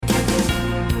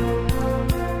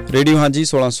Radio ਹਾਂਜੀ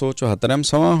 1674 M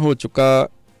ਸਮਾਂ ਹੋ ਚੁੱਕਾ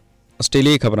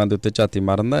ਆਸਟ੍ਰੇਲੀਆਈ ਖਬਰਾਂ ਦੇ ਉੱਤੇ ਝਾਤੀ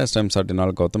ਮਾਰਨ ਦਾ। ਇਸ ਟਾਈਮ ਸਾਡੇ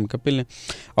ਨਾਲ ਗੌਤਮ ਕਪਿਲ ਨੇ।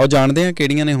 ਆਓ ਜਾਣਦੇ ਹਾਂ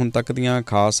ਕਿਹੜੀਆਂ ਨੇ ਹੁਣ ਤੱਕ ਦੀਆਂ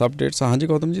ਖਾਸ ਅਪਡੇਟਸ। ਹਾਂਜੀ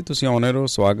ਗੌਤਮ ਜੀ, ਤੁਸੀਂ ਆਉਣੇ ਰਹੋ।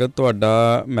 ਸਵਾਗਤ ਤੁਹਾਡਾ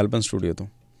ਮੈਲਬਨ ਸਟੂਡੀਓ ਤੋਂ।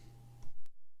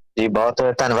 ਜੀ ਬਹੁਤ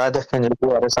ਧੰਨਵਾਦ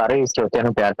ਔਰ ਸਾਰੇ ਸਰੋਤਿਆਂ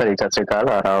ਨੂੰ ਪਿਆਰ ਭਰੀ ਸਤਿ ਸ੍ਰੀ ਅਕਾਲ।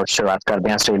 ਔਰ ਸ਼ੁਰੂਆਤ ਕਰਦੇ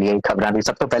ਹਾਂ ਆਸਟ੍ਰੇਲੀਆਈ ਖਬਰਾਂ ਦੀ।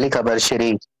 ਸਭ ਤੋਂ ਪਹਿਲੀ ਖਬਰ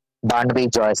ਸ਼੍ਰੀ ਬਾਨਬੀ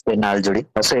ਜੋਇਸ ਦੇ ਨਾਲ ਜੁੜੀ।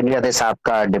 ਆਸਟ੍ਰੇਲੀਆ ਦੇ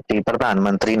ਸਾਬਕਾ ਡਿਪਟੀ ਪ੍ਰਧਾਨ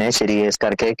ਮੰਤਰੀ ਨੇ। ਸ਼੍ਰੀ ਇਸ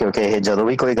ਕਰਕੇ ਕਿਉਂਕਿ ਇਹ ਜਦੋਂ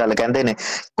ਵੀ ਕੋਈ ਗੱਲ ਕਹਿੰਦੇ ਨੇ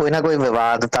ਕੋਈ ਨਾ ਕੋਈ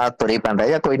ਵਿਵਾਦ ਤਾਂ ਤੁਰ ਹੀ ਪੈਂਦਾ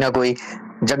ਜਾਂ ਕੋਈ ਨਾ ਕੋਈ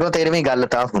ਜੱਗੋ ਤੇਰਵੀਂ ਗੱਲ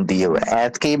ਤਾਂ ਹੁੰਦੀ ਹੈ।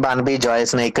 ਐਤਕੀ ਬਾਨਬੀ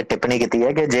ਜੋਇਸ ਨੇ ਇੱਕ ਟਿੱਪਣੀ ਕੀਤੀ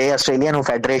ਹੈ ਕਿ ਜੇ ਆਸਟ੍ਰੇਲੀਆ ਨੂੰ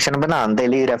ਫੈਡਰੇਸ਼ਨ ਬਣਾਉਣ ਦੇ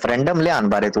ਲਈ ਰੈਫਰੈਂਡਮ ਲਿਆਉਣ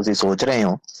ਬਾਰੇ ਤੁਸੀਂ ਸੋਚ ਰਹੇ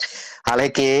ਹੋ,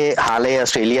 ਹਾਲੇ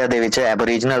ਆਸਟ੍ਰੇਲੀਆ ਦੇ ਵਿੱਚ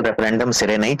ਐਬੋਰੀਜਨਲ ਰੈਫਰੈਂਡਮ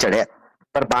ਸਿਰੇ ਨਹੀਂ ਚੜਿਆ।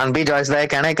 ਪਰ ਬਾਨਬੀ ਜੋਇਸ ਦਾ ਇਹ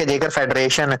ਕਹਿਣਾ ਹੈ ਕਿ ਜੇਕਰ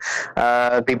ਫੈਡਰੇਸ਼ਨ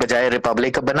ਦੀ ਬਜਾਏ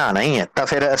ਰਿਪਬਲਿਕ ਬਣਾਉਣਾ ਹੀ ਹੈ ਤਾਂ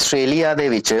ਫਿਰ ਆਸਟ੍ਰੇਲੀਆ ਦੇ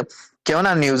ਵਿੱਚ ਕਿਉਂ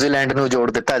ਨਾ ਨਿਊਜ਼ੀਲੈਂਡ ਨੂੰ ਜੋੜ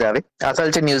ਦਿੱਤਾ ਜਾਵੇ।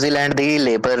 ਅਸਲ 'ਚ ਨਿਊਜ਼ੀਲੈਂਡ ਦੀ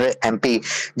ਲੇਬਰ MP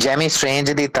ਜੈਮੀ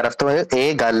ਸਟ੍ਰੇਂਜ ਦੀ ਤਰਫ ਤੋਂ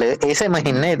ਇਹ ਗੱਲ ਇਸੇ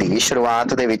ਮਹੀਨੇ ਦੀ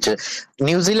ਸ਼ੁਰੂਆਤ ਦੇ ਵਿੱਚ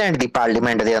ਨਿਊਜ਼ੀਲੈਂਡ ਦੀ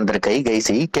ਪਾਰਲੀਮੈਂਟ ਦੇ ਅੰਦਰ ਕਹੀ ਗਈ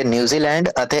ਸੀ ਕਿ ਨਿਊਜ਼ੀਲੈਂਡ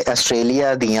ਅਤੇ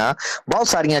ਆਸਟ੍ਰੇਲੀਆ ਦੀਆਂ ਬਹੁਤ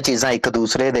ਸਾਰੀਆਂ ਚੀਜ਼ਾਂ ਇੱਕ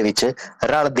ਦੂਸਰੇ ਦੇ ਵਿੱਚ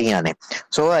ਰਲਦੀਆਂ ਨੇ।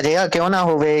 ਸੋ ਅਜਿਹਾ ਕਿਉਂ ਨਾ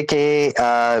ਹੋਵੇ ਕਿ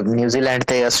ਨਿਊਜ਼ੀਲੈਂਡ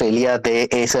ਤੇ ਆਸਟ੍ਰੇਲੀਆ ਦੇ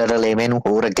ਇਸ ਰਲੇਵੇਂ ਨੂੰ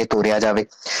ਹੋਰ ਅੱਗੇ ਤੋਰਿਆ ਜਾਵੇ।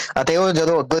 ਅਤੇ ਉਹ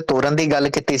ਜਦੋਂ ਅੱਗੇ ਤੋਰਨ ਦੀ ਗੱਲ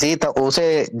ਕੀਤੀ ਸੀ ਤਾਂ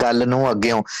ਉਸੇ ਗੱਲ ਨੂੰ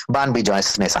ਅੱਗਿਓਂ ਬਾਨਬੀ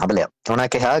ਜੋਇਸ ਨੇ ਸਾਂਭ ਲਿਆ। ਉਹਨਾਂ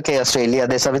ਕਿਹਾ ਕਿ ਆਸਟ੍ਰੇਲੀਆ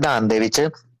ਦੇ ਸੰਵਿਧਾਨ ਦੇ ਵਿੱਚ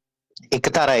ਇੱਕ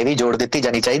ਧਾਰਾ ਇਹ ਵੀ ਜੋੜ ਦਿੱਤੀ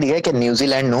ਜਾਣੀ ਚਾਹੀਦੀ ਹੈ ਕਿ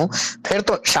ਨਿਊਜ਼ੀਲੈਂਡ ਨੂੰ ਫਿਰ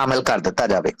ਤੋਂ ਸ਼ਾਮਿਲ ਕਰ ਦਿੱਤਾ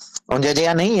ਜਾਵੇ। ਉਂਝ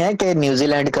ਅਜਿਹਾ ਨਹੀਂ ਹੈ ਕਿ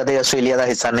ਨਿਊਜ਼ੀਲੈਂਡ ਕਦੇ ਆਸਟ੍ਰੇਲੀਆ ਦਾ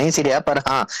ਹਿੱਸਾ ਨਹੀਂ ਸੀ ਰਿਹਾ, ਪਰ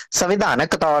ਹਾਂ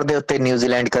ਸੰਵਿਧਾਨਕ ਤੌਰ ਦੇ ਉੱਤੇ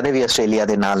ਨਿਊਜ਼ੀਲੈਂਡ ਕਦੇ ਵੀ ਆਸਟ੍ਰੇਲੀਆ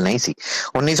ਦੇ ਨਾਲ ਨਹੀਂ ਸੀ।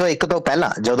 1901 ਤੋਂ ਪਹਿਲਾਂ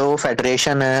ਜਦੋਂ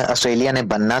ਫੈਡਰੇਸ਼ਨ ਆਸਟ੍ਰੇਲੀਆ ਨੇ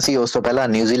ਬਣਨਾ ਸੀ, ਉਸ ਤੋਂ ਪਹਿਲਾਂ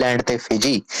ਨਿਊਜ਼ੀਲੈਂਡ ਤੇ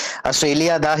ਫਿਜੀ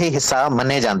ਆਸਟ੍ਰੇਲੀਆ ਦਾ ਹੀ ਹਿੱਸਾ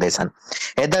ਮੰਨੇ ਜਾਂਦੇ ਸਨ।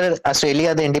 ਇੱਧਰ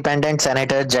ਆਸਟ੍ਰੇਲੀਆ ਦੇ ਇੰਡੀਪੈਂਡੈਂਟ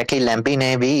ਸੈਨੇਟਰ ਜੈਕੀ ਲੈਂਪੀ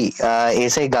ਨੇ ਵੀ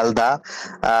ਇਸੇ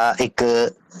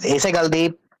ਗੱਲ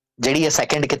ਦੀ ਜਿਹੜੀ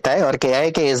ਸੈਕਿੰਡ ਕੀਤਾ ਹੈ ਔਰ ਕਿਹਾ ਹੈ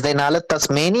ਕਿ ਇਸ ਦੇ ਨਾਲ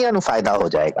ਤਸਮੇਨੀਆ ਨੂੰ ਫਾਇਦਾ ਹੋ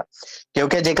ਜਾਏਗਾ।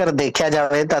 ਕਿਉਂਕਿ ਜੇਕਰ ਦੇਖਿਆ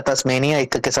ਜਾਵੇ ਤਾਂ ਤਸਮੇਨੀਆ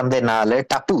ਇੱਕ ਕਿਸਮ ਦੇ ਨਾਲ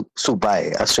ਟਾਪੂ ਸੂਬਾ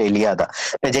ਹੈ ਆਸਟ੍ਰੇਲੀਆ ਦਾ,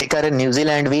 ਤੇ ਜੇਕਰ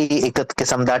ਨਿਊਜ਼ੀਲੈਂਡ ਵੀ ਇੱਕ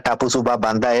ਕਿਸਮ ਦਾ ਟਾਪੂ ਸੂਬਾ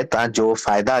ਬਣਦਾ ਹੈ ਤਾਂ ਜੋ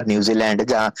ਫਾਇਦਾ ਨਿਊਜ਼ੀਲੈਂਡ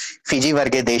ਜਾਂ ਫਿਜੀ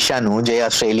ਵਰਗੇ ਦੇਸ਼ਾਂ ਨੂੰ ਜੇ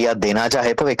ਆਸਟ੍ਰੇਲੀਆ ਦੇਣਾ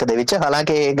ਚਾਹੇ ਭਵਿੱਖ ਦੇ ਵਿੱਚ,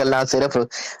 ਹਾਲਾਂਕਿ ਇਹ ਗੱਲਾਂ ਸਿਰਫ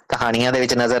ਕਹਾਣੀਆਂ ਦੇ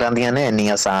ਵਿੱਚ ਨਜ਼ਰ ਆਉਂਦੀਆਂ ਨੇ, ਇੰਨੀ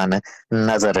ਆਸਾਨ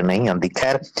ਨਜ਼ਰ ਨਹੀਂ ਆਉਂਦੀ।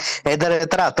 ਖੈਰ ਇੱਧਰ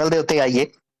ਧਰਾਤਲ ਦੇ ਉੱਤੇ ਆਈਏ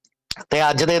ਤੇ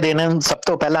ਅੱਜ ਦੇ ਦਿਨ ਸਭ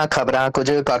ਤੋਂ ਪਹਿਲਾਂ ਖਬਰਾਂ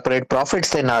ਕੁਝ ਕਾਰਪੋਰੇਟ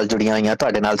ਪ੍ਰੋਫਿਟਸ ਦੇ ਨਾਲ ਜੁੜੀਆਂ ਹੋਈਆਂ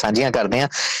ਤੁਹਾਡੇ ਨਾਲ ਸਾਂਝੀਆਂ ਕਰਦੇ ਹਾਂ।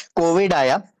 ਕੋਵਿਡ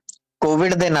ਆਇਆ,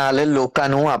 ਕੋਵਿਡ ਦੇ ਨਾਲ ਲੋਕਾਂ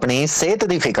ਨੂੰ ਆਪਣੀ ਸਿਹਤ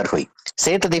ਦੀ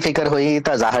ਫਿਕਰ ਹੋਈ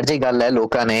ਤਾਂ ਜ਼ਾਹਰ ਜਿਹੀ ਗੱਲ ਹੈ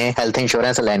ਲੋਕਾਂ ਨੇ ਹੈਲਥ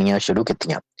ਇੰਸ਼ੋਰੈਂਸ ਲੈਣੀਆਂ ਸ਼ੁਰੂ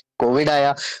ਕੀਤੀਆਂ। ਕੋਵਿਡ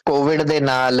ਆਇਆ, ਕੋਵਿਡ ਦੇ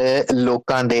ਨਾਲ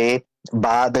ਲੋਕਾਂ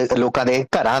ਦੇ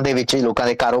ਘਰਾਂ ਦੇ ਵਿੱਚ, ਲੋਕਾਂ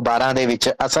ਦੇ ਕਾਰੋਬਾਰਾਂ ਦੇ ਵਿੱਚ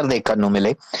ਅਸਰ ਦੇਖਣ ਨੂੰ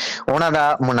ਮਿਲੇ। ਉਹਨਾਂ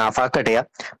ਦਾ ਮੁਨਾਫਾ ਘਟਿਆ,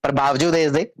 ਪਰ ਬਾਵਜੂਦ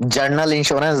ਇਸ ਦੇ ਜਨਰਲ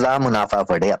ਇੰਸ਼ੋਰੈਂਸ ਦਾ ਮੁਨਾਫਾ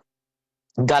ਵਧਿਆ।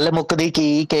 ਗੱਲ ਮੁੱਕਦੀ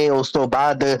ਕੀ ਕਿ ਉਸ ਤੋਂ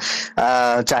ਬਾਅਦ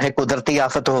ਚਾਹੇ ਕੁਦਰਤੀ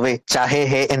ਆਫਤ ਹੋਵੇ, ਚਾਹੇ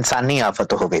ਇਹ ਇਨਸਾਨੀ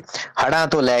ਆਫਤ ਹੋਵੇ, ਹੜ੍ਹਾਂ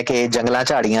ਤੋਂ ਲੈ ਕੇ ਜੰਗਲਾਂ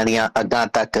ਝਾੜੀਆਂ ਦੀਆਂ ਅੱਗਾਂ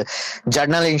ਤੱਕ,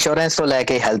 ਜਨਰਲ ਇੰਸ਼ੋਰੈਂਸ ਤੋਂ ਲੈ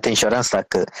ਕੇ ਹੈਲਥ ਇੰਸ਼ੋਰੈਂਸ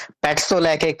ਤੱਕ, ਪੈਟਸ ਤੋਂ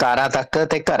ਲੈ ਕੇ ਕਾਰਾਂ ਤੱਕ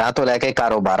ਤੇ ਘਰਾਂ ਤੋਂ ਲੈ ਕੇ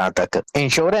ਕਾਰੋਬਾਰਾਂ ਤੱਕ,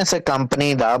 ਇੰਸ਼ੋਰੈਂਸ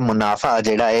ਕੰਪਨੀ ਦਾ ਮੁਨਾਫਾ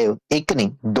ਜਿਹੜਾ ਹੈ 1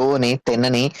 ਨਹੀਂ 2 ਨਹੀਂ 3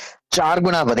 ਨਹੀਂ 4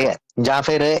 ਗੁਣਾ ਵਧਿਆ, ਜਾਂ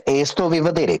ਫਿਰ ਇਸ ਤੋਂ ਵੀ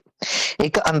ਵਧੇਰੇ।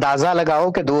 ਇੱਕ ਅੰਦਾਜ਼ਾ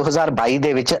ਲਗਾਓ ਕਿ 2022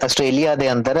 ਦੇ ਵਿੱਚ ਆਸਟ੍ਰੇਲੀਆ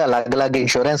ਦੇ ਅੰਦਰ ਅਲੱਗ-ਅਲੱਗ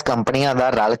ਇੰਸ਼ੋਰੈਂਸ ਕੰਪਨੀਆਂ ਦਾ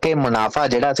ਰਲ ਕੇ ਮੁਨਾਫਾ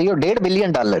ਜਿਹੜਾ ਸੀ ਉਹ $1.5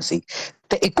 ਬਿਲੀਅਨ ਸੀ।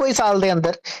 ਤੇ ਇੱਕੋ ਹੀ ਸਾਲ ਦੇ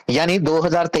ਅੰਦਰ ਯਾਨੀ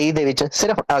 2023 ਦੇ ਵਿੱਚ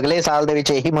ਸਿਰਫ ਅਗਲੇ ਸਾਲ ਦੇ ਵਿੱਚ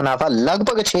ਇਹੀ ਮੁਨਾਫਾ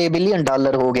ਲਗਭਗ $6 ਬਿਲੀਅਨ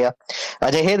ਹੋ ਗਿਆ।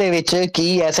 ਅਜਿਹੇ ਦੇ ਵਿੱਚ ਕੀ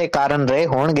ਐਸੇ ਕਾਰਨ ਰਹੇ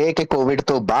ਹੋਣਗੇ ਕਿ ਕੋਵਿਡ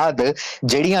ਤੋਂ ਬਾਅਦ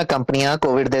ਜਿਹੜੀਆਂ ਕੰਪਨੀਆਂ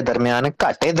ਕੋਵਿਡ ਦੇ ਦਰਮਿਆਨ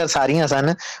ਘਾਟੇ ਦਰਸਾ ਰਹੀਆਂ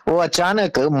ਸਨ ਉਹ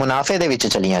ਅਚਾਨਕ ਮੁਨਾਫੇ ਦੇ ਵਿੱਚ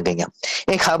ਚਲੀਆਂ ਗਈਆਂ।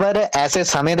 ਇਹ ਖਬਰ ਐਸੇ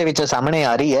ਸਮੇਂ ਦੇ ਵਿੱਚ ਸਾਹਮਣੇ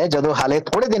ਆ ਰਹੀ ਹੈ ਜਦੋਂ ਹਾਲੇ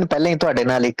ਥੋੜੇ ਦਿਨ ਪਹਿਲਾਂ ਹੀ ਤੁਹਾਡੇ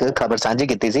ਨਾਲ ਇੱਕ ਖਬਰ ਸਾਂਝੀ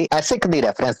ਕੀਤੀ ਸੀ ਐਸਿਕ ਦੀ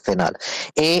ਰੈਫਰੈਂਸ ਦੇ ਨਾਲ।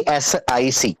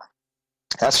 ASIC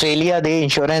ਆਸਟ੍ਰੇਲੀਆ ਦੇ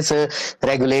ਇੰਸ਼ੋਰੈਂਸ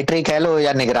ਰੈਗੂਲੇਟਰੀ ਕਹਿ ਲਓ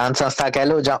ਜਾਂ ਨਿਗਰਾਨ ਸੰਸਥਾ ਕਹਿ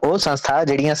ਲਓ, ਜਾਂ ਉਹ ਸੰਸਥਾ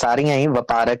ਜਿਹੜੀਆਂ ਸਾਰੀਆਂ ਹੀ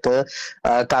ਵਪਾਰਕ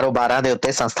ਕਾਰੋਬਾਰਾਂ ਦੇ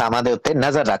ਉੱਤੇ, ਸੰਸਥਾਵਾਂ ਦੇ ਉੱਤੇ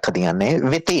ਨਜ਼ਰ ਰੱਖਦੀਆਂ ਨੇ,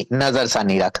 ਵਿੱਤੀ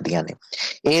ਨਜ਼ਰਸਾਨੀ ਰੱਖਦੀਆਂ ਨੇ।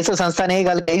 ਇਸ ਸੰਸਥਾ ਨੇ ਇਹ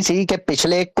ਗੱਲ ਕਹੀ ਸੀ ਕਿ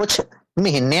ਪਿਛਲੇ ਕੁਝ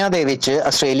ਮਹੀਨਿਆਂ ਦੇ ਵਿੱਚ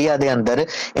ਆਸਟ੍ਰੇਲੀਆ ਦੇ ਅੰਦਰ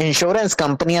ਇੰਸ਼ੋਰੈਂਸ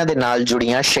ਕੰਪਨੀਆਂ ਦੇ ਨਾਲ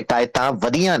ਜੁੜੀਆਂ ਸ਼ਿਕਾਇਤਾਂ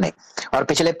ਵਧੀਆਂ ਨੇ, ਔਰ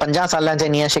ਪਿਛਲੇ 5 ਸਾਲਾਂ 'ਚ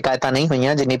ਇੰਨੀਆਂ ਸ਼ਿਕਾਇਤਾਂ ਨਹੀਂ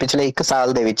ਹੋਈਆਂ ਜਿੰਨੀ ਪਿਛਲੇ 1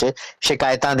 ਸਾਲ ਦੇ ਵਿੱਚ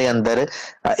ਸ਼ਿਕਾਇਤਾਂ ਦੇ ਅੰਦਰ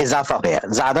ਇਜ਼ਾਫਾ ਹੋਇਆ।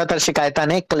 ਜ਼ਿਆਦਾਤਰ ਸ਼ਿਕਾਇਤਾਂ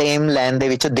ਨੇ ਕਲੇਮ ਲੈਣ ਦੇ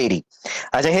ਵਿੱਚ ਦੇਰੀ।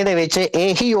 ਅਜਿਹੇ ਦੇ ਵਿੱਚ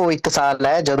ਇਹੀ ਉਹ 1 ਸਾਲ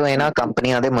ਹੈ ਜਦੋਂ ਇਹਨਾਂ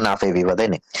ਕੰਪਨੀਆਂ ਦੇ ਮੁਨਾਫੇ ਵੀ ਵਧੇ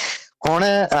ਨੇ। ਹੁਣ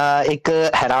ਇੱਕ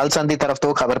ਹੈਰਾਲਸਨ ਦੀ ਤਰਫ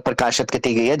ਤੋਂ ਖਬਰ ਪ੍ਰਕਾਸ਼ਿਤ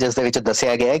ਕੀਤੀ ਗਈ ਹੈ ਜਿਸ ਦੇ ਵਿੱਚ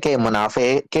ਦੱਸਿਆ ਗਿਆ ਹੈ ਕਿ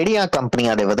ਮੁਨਾਫੇ ਕਿਹੜੀਆਂ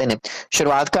ਕੰਪਨੀਆਂ ਦੇ ਵਧੇ ਨੇ।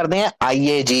 ਸ਼ੁਰੂਆਤ ਕਰਦੇ ਹਾਂ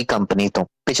IAG ਕੰਪਨੀ ਤੋਂ।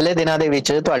 ਪਿਛਲੇ ਦਿਨਾਂ ਦੇ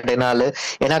ਵਿੱਚ ਤੁਹਾਡੇ ਨਾਲ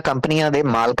ਇਹਨਾਂ ਕੰਪਨੀਆਂ ਦੇ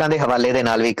ਮਾਲਕਾਂ ਦੇ ਹਵਾਲੇ ਦੇ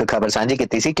ਨਾਲ ਵੀ ਇੱਕ ਖਬਰ ਸਾਂਝੀ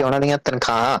ਕੀਤੀ ਸੀ ਕਿ ਉਹਨਾਂ ਦੀਆਂ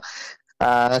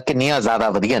ਤਨਖਾਹਾਂ ਕਿੰਨੀਆਂ ਜ਼ਿਆਦਾ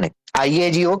ਵਧੀਆ ਨੇ।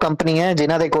 IAG ਉਹ ਕੰਪਨੀ ਹੈ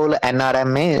ਜਿਨ੍ਹਾਂ ਦੇ ਕੋਲ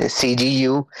NRMA,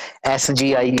 CGU,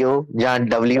 SGIO ਜਾਂ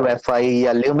WFI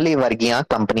ਜਾਂ ਲਿਮਲੀ ਵਰਗੀਆਂ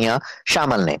ਕੰਪਨੀਆਂ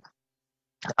ਸ਼ਾਮਲ ਨੇ।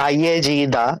 IAG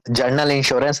ਦਾ ਜਨਰਲ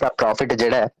ਇੰਸ਼ੋਰੈਂਸ ਦਾ ਪ੍ਰੋਫਿਟ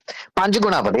ਜਿਹੜਾ ਹੈ 5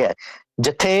 ਗੁਣਾ ਵਧਿਆ ਹੈ।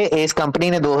 ਜਿੱਥੇ ਇਸ ਕੰਪਨੀ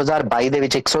ਨੇ 2022 ਦੇ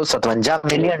ਵਿੱਚ $157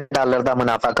 ਮਿਲੀਅਨ ਦਾ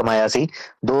ਮੁਨਾਫਾ ਕਮਾਇਆ ਸੀ,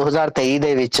 2023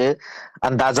 ਦੇ ਵਿੱਚ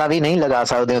ਅੰਦਾਜ਼ਾ ਵੀ ਨਹੀਂ ਲਗਾ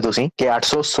ਸਕਦੇ ਹੋ ਤੁਸੀਂ ਕਿ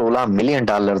 $816 ਮਿਲੀਅਨ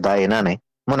ਦਾ ਇਹਨਾਂ ਨੇ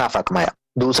ਮੁਨਾਫਾ ਕਮਾਇਆ।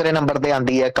 ਦੂਸਰੇ ਨੰਬਰ ਤੇ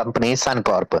ਆਂਦੀ ਹੈ ਕੰਪਨੀ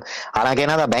ਸਨਕੋਰਪ। ਹਾਲਾਂਕਿ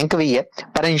ਇਹਨਾਂ ਦਾ ਬੈਂਕ ਵੀ ਹੈ,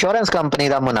 ਪਰ ਇੰਸ਼ੋਰੈਂਸ ਕੰਪਨੀ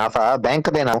ਦਾ ਮੁਨਾਫਾ ਬੈਂਕ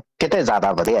ਦੇ ਨਾਲੋਂ ਕਿਤੇ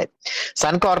ਜ਼ਿਆਦਾ ਵਧਿਆ ਹੈ।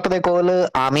 ਸਨਕੋਰਪ ਦੇ ਕੋਲ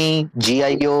ਆਮੀ,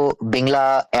 GIO,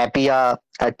 ਬਿੰਗਲਾ, ਐਪੀਆ,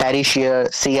 ਟੈਰੀਸ਼ੀਅਰ,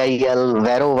 CIL,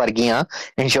 ਵੈਰੋ ਵਰਗੀਆਂ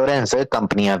ਇੰਸ਼ੋਰੈਂਸ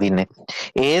ਕੰਪਨੀਆਂ ਵੀ ਨੇ।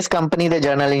 ਇਸ ਕੰਪਨੀ ਦੇ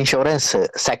ਜਨਰਲ ਇੰਸ਼ੋਰੈਂਸ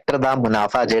ਸੈਕਟਰ ਦਾ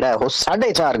ਮੁਨਾਫਾ ਜਿਹੜਾ ਉਹ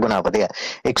 4.5 ਗੁਣਾ ਵਧਿਆ,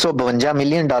 $152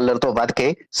 ਮਿਲੀਅਨ ਤੋਂ ਵੱਧ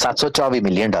ਕੇ $724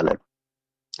 ਮਿਲੀਅਨ।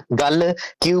 ਗੱਲ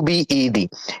QBE ਦੀ,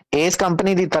 ਇਸ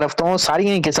ਕੰਪਨੀ ਦੀ ਤਰਫ ਤੋਂ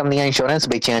ਸਾਰੀਆਂ ਹੀ ਕਿਸਮ ਦੀਆਂ ਇੰਸ਼ੋਰੈਂਸ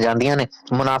ਵੇਚੀਆਂ ਜਾਂਦੀਆਂ ਨੇ।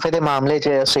 ਮੁਨਾਫੇ ਦੇ ਮਾਮਲੇ 'ਚ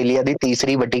ਆਸਟ੍ਰੇਲੀਆ ਦੀ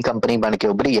ਤੀਸਰੀ ਵੱਡੀ ਕੰਪਨੀ ਬਣ ਕੇ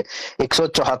ਉੱਭਰੀ ਹੈ,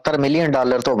 $174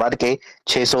 ਮਿਲੀਅਨ ਤੋਂ ਵੱਧ ਕੇ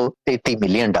 $633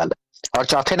 ਮਿਲੀਅਨ। ਔਰ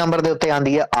ਚੌਥੇ ਨੰਬਰ ਦੇ ਉੱਤੇ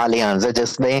ਆਂਦੀ ਹੈ ਆਲੀਅੰਸ,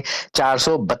 ਜਿਸ ਨੇ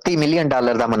 $432 ਮਿਲੀਅਨ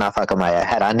ਦਾ ਮੁਨਾਫਾ ਕਮਾਇਆ।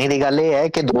 ਹੈਰਾਨੀ ਦੀ ਗੱਲ ਇਹ ਹੈ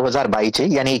ਕਿ 2022 'ਚ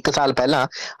ਯਾਨੀ 1 ਸਾਲ ਪਹਿਲਾਂ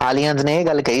ਆਲੀਅੰਸ ਨੇ ਇਹ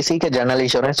ਗੱਲ ਕਹੀ ਸੀ ਕਿ ਜਨਰਲ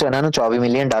ਇੰਸ਼ੋਰੈਂਸ 'ਚ ਇਹਨਾਂ ਨੂੰ $24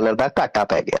 ਮਿਲੀਅਨ ਦਾ ਘਾਟਾ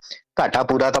ਪੈ ਗਿਆ। ਘਾਟਾ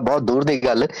ਪੂਰਾ ਤਾਂ ਬਹੁਤ ਦੂਰ ਦੀ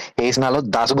ਗੱਲ, ਇਸ ਨਾਲੋਂ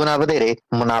 10 ਗੁਣਾ ਵਧੇਰੇ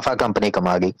ਮੁਨਾਫਾ ਕੰਪਨੀ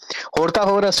ਕਮਾ ਗਈ। ਹੋਰ ਤਾਂ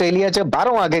ਹੋਰ ਆਸਟ੍ਰੇਲੀਆ 'ਚ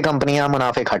ਬਾਹਰੋਂ ਆ ਕੇ ਕੰਪਨੀਆਂ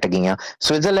ਮੁਨਾਫੇ ਖੱਟ ਗਈਆਂ।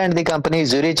 ਸਵਿਟਜ਼ਰਲੈਂਡ ਦੀ ਕੰਪਨੀ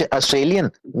ਜ਼ੂਰਿਚ ਆਸਟ੍ਰੇਲੀਅਨ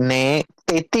ਨੇ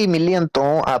 33 ਮਿਲੀਅਨ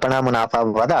ਤੋਂ ਆਪਣਾ ਮੁਨਾਫਾ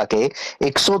ਵਧਾ ਕੇ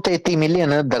 133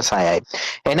 ਮਿਲੀਅਨ ਦਰਸਾਇਆ ਹੈ।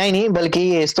 ਇੰਨਾ ਹੀ ਨਹੀਂ ਬਲਕਿ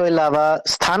ਇਸ ਤੋਂ ਇਲਾਵਾ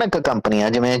ਸਥਾਨਕ ਕੰਪਨੀਆਂ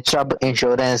ਜਿਵੇਂ ਚਬ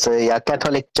ਇੰਸ਼ੋਰੈਂਸ ਜਾਂ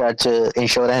ਕੈਥੋਲਿਕ ਚਰਚ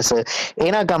ਇੰਸ਼ੋਰੈਂਸ,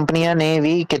 ਇਹਨਾਂ ਕੰਪਨੀਆਂ ਨੇ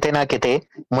ਵੀ ਕਿਤੇ ਨਾ ਕਿਤੇ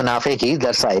ਮੁਨਾਫੇ ਹੀ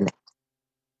ਦਰਸਾਏ ਨੇ।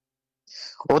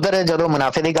 ਉਧਰ ਜਦੋਂ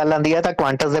ਮੁਨਾਫੇ ਦੀ ਗੱਲ ਆਉਂਦੀ ਹੈ ਤਾਂ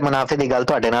ਕੁਆਂਟਸ ਦੇ ਮੁਨਾਫੇ ਦੀ ਗੱਲ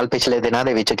ਤੁਹਾਡੇ ਨਾਲ ਪਿਛਲੇ ਦਿਨਾਂ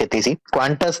ਦੇ ਵਿੱਚ ਕੀਤੀ ਸੀ।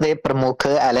 ਕੁਆਂਟਸ ਦੇ ਪ੍ਰਮੁੱਖ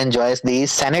ਐਲਨ ਜੋਇਸ ਦੀ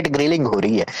ਸੈਨੇਟ ਗ੍ਰਿਲਿੰਗ ਹੋ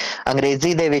ਰਹੀ ਹੈ।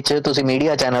 ਅੰਗਰੇਜ਼ੀ ਦੇ ਵਿੱਚ ਤੁਸੀਂ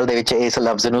ਮੀਡੀਆ ਚੈਨਲ ਦੇ ਵਿੱਚ ਇਸ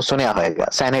ਲਫ਼ਜ਼ ਨੂੰ ਸੁਣਿਆ ਹੋਏਗਾ,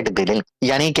 ਸੈਨੇਟ ਗ੍ਰਿਲਿੰਗ,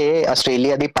 ਯਾਨੀ ਕਿ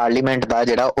ਆਸਟ੍ਰੇਲੀਆ ਦੀ ਪਾਰਲੀਮੈਂਟ ਦਾ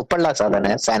ਜਿਹੜਾ ਉੱਪਰਲਾ ਸਦਨ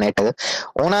ਹੈ ਸੈਨੇਟ,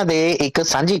 ਉਹਨਾਂ ਦੇ ਇੱਕ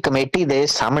ਸਾਂਝੀ ਕਮੇਟੀ ਦੇ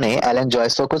ਸਾਹਮਣੇ ਐਲਨ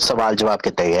ਜੋਇਸ ਤੋਂ ਕੁਝ ਸਵਾਲ ਜਵਾਬ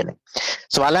ਕੀਤੇ ਗਏ ਨੇ।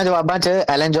 ਸਵਾਲਾਂ ਜਵਾਬਾਂ 'ਚ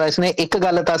ਐਲਨ ਜੋਇਸ ਨੇ ਇੱਕ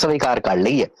ਗੱਲ ਤਾਂ ਸਵੀਕਾਰ ਕਰ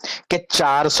ਲਈ ਹੈ ਕਿ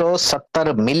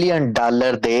 $470 ਮਿਲੀਅਨ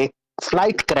ਦੇ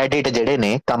ਫਲਾਈਟ ਕ੍ਰੈਡਿਟ ਜਿਹੜੇ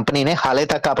ਨੇ ਕੰਪਨੀ ਨੇ ਹਾਲੇ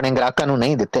ਤੱਕ ਆਪਣੇ ਗ੍ਰਾਹਕਾਂ ਨੂੰ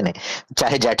ਨਹੀਂ ਦਿੱਤੇ ਨੇ।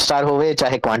 ਚਾਹੇ ਜੈਟਸਟਾਰ ਹੋਵੇ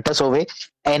ਚਾਹੇ ਕੁਆਂਟਸ ਹੋਵੇ,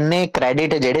 ਇੰਨੇ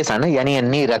ਕ੍ਰੈਡਿਟ ਜਿਹੜੇ ਸਨ, ਯਾਨੀ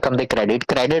ਇੰਨੀ ਰਕਮ ਦੇ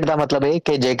ਕ੍ਰੈਡਿਟ ਦਾ ਮਤਲਬ ਇਹ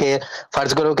ਕਿ ਜੇ ਕਿ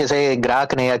ਫਰਜ਼ ਕਰੋ ਕਿਸੇ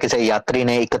ਗ੍ਰਾਹਕ ਨੇ ਜਾਂ ਕਿਸੇ ਯਾਤਰੀ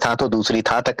ਨੇ ਇੱਕ ਥਾਂ ਤੋਂ ਦੂਸਰੀ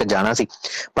ਥਾਂ ਤੱਕ ਜਾਣਾ ਸੀ,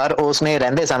 ਪਰ ਉਸਨੇ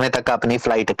ਰਹਿੰਦੇ ਸਮੇਂ ਤੱਕ ਆਪਣੀ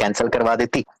ਫਲਾਈਟ ਕੈਂਸਲ ਕਰਵਾ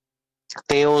ਦਿੱਤੀ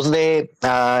ਤੇ ਉਸਦੇ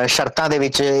ਸ਼ਰਤਾਂ ਦੇ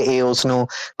ਵਿੱਚ ਇਹ ਉਸਨੂੰ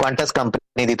ਕੁਆਂਟਸ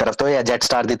ਕੰਪਨੀ ਦੀ ਤਰਫ ਤੋਂ ਜਾਂ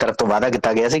ਜੈਟਸਟਾਰ ਦੀ ਤਰਫ ਤੋਂ ਵਾਅਦਾ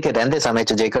ਕੀਤਾ ਗਿਆ ਸੀ ਕਿ ਰਹਿੰਦੇ ਸਮੇਂ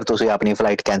 'ਚ ਜੇਕਰ ਤੁਸੀਂ ਆਪਣੀ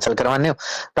ਫਲਾਈਟ ਕੈਂਸਲ ਕਰਵਾਉਂਦੇ ਹੋ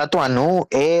ਤਾਂ ਤੁਹਾਨੂੰ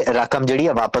ਇਹ ਰਕਮ ਜਿਹੜੀ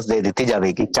ਆ ਵਾਪਸ ਦੇ ਦਿੱਤੀ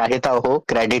ਜਾਵੇਗੀ, ਚਾਹੇ ਤਾਂ ਉਹ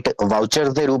ਕ੍ਰੈਡਿਟ ਵਾਊਚਰ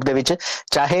ਦੇ ਰੂਪ ਦੇ ਵਿੱਚ,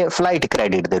 ਚਾਹੇ ਫਲਾਈਟ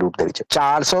ਕ੍ਰੈਡਿਟ ਦੇ ਰੂਪ ਦੇ ਵਿੱਚ।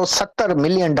 $470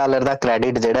 ਮਿਲੀਅਨ ਦਾ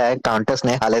ਕ੍ਰੈਡਿਟ ਜਿਹੜਾ ਹੈ ਕੁਆਂਟਸ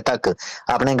ਨੇ ਹਾਲੇ ਤੱਕ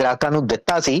ਆਪਣੇ ਗ੍ਰਾਹਕਾਂ ਨੂੰ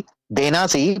ਦਿੱਤਾ ਸੀ, ਦੇਣਾ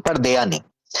ਸੀ ਪਰ ਦਿਆ ਨਹੀਂ।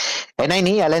 ਇੰਨਾ ਹੀ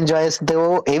ਨਹੀਂ, ਐਲਨ ਜੋਇਸ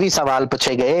ਤੋਂ ਇਹ ਵੀ ਸਵਾਲ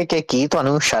ਪੁੱਛੇ ਗਏ ਕਿ ਕੀ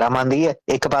ਤੁਹਾਨੂੰ ਸ਼ਰਮ ਆਉਂਦੀ ਹੈ?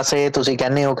 ਇੱਕ ਪਾਸੇ ਤੁਸੀਂ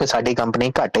ਕਹਿੰਦੇ ਹੋ ਕਿ ਸਾਡੀ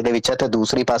ਕੰਪਨੀ ਘਾਟੇ ਦੇ ਵਿੱਚ ਹੈ ਤੇ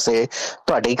ਦੂਸਰੀ ਪਾਸੇ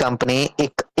ਤੁਹਾਡੀ ਕੰਪਨੀ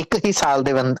ਇੱਕ ਹੀ ਸਾਲ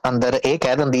ਦੇ ਅੰਦਰ ਇਹ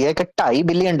ਕਹਿ ਦਿੰਦੀ ਹੈ ਕਿ $2.5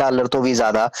 ਬਿਲੀਅਨ ਤੋਂ ਵੀ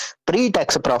ਜ਼ਿਆਦਾ ਪ੍ਰੀ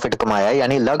ਟੈਕਸ ਪ੍ਰੋਫਿਟ ਕਮਾਇਆ,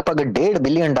 ਯਾਨੀ ਲਗਭਗ $1.5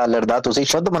 ਬਿਲੀਅਨ ਦਾ ਤੁਸੀਂ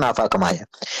ਸ਼ੁੱਧ ਮੁਨਾਫਾ ਕਮਾਇਆ।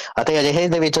 ਅਤੇ ਅਜਿਹੇ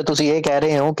ਦੇ ਵਿੱਚ ਤੁਸੀਂ ਇਹ ਕਹਿ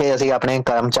ਰਹੇ ਹੋ ਕਿ ਅਸੀਂ ਆਪਣੇ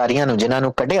ਕਰਮਚਾਰੀਆਂ ਨੂੰ ਜਿਨ੍ਹਾਂ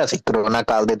ਨੂੰ ਕੱਢਿਆ ਸੀ ਕਰੋਨਾ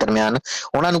ਕਾਲ ਦੇ ਦਰਮਿਆਨ,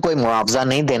 ਉਹਨਾਂ ਨੂੰ ਕੋਈ ਮੁਆਵਜ਼ਾ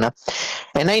ਨਹੀਂ ਦੇਣਾ।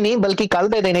 ਇੰਨਾ ਹੀ ਨਹੀਂ ਬਲਕਿ ਕੱਲ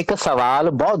ਦੇ ਦਿਨ ਇੱਕ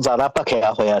ਸਵਾਲ ਬਹੁਤ ਜ਼ਿਆਦਾ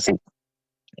ਭਖਿਆ ਹੋਇਆ ਸੀ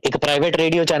ਇੱਕ ਪ੍ਰਾਈਵੇਟ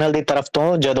ਰੇਡੀਓ ਚੈਨਲ ਦੀ ਤਰਫ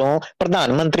ਤੋਂ, ਜਦੋਂ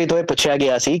ਪ੍ਰਧਾਨ ਮੰਤਰੀ ਤੋਂ ਇਹ ਪੁੱਛਿਆ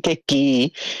ਗਿਆ ਸੀ ਕਿ ਕੀ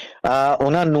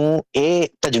ਉਹਨਾਂ ਨੂੰ ਇਹ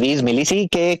ਤਜਵੀਜ਼ ਮਿਲੀ ਸੀ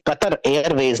ਕਿ ਕਤਰ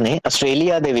에ਅਰਵੇਜ਼ ਨੇ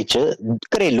ਆਸਟ੍ਰੇਲੀਆ ਦੇ ਵਿੱਚ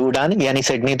ਘਰੇਲੂ ਉਡਾਨ ਯਾਨੀ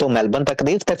ਸਿਡਨੀ ਤੋਂ ਮੈਲਬਨ ਤੱਕ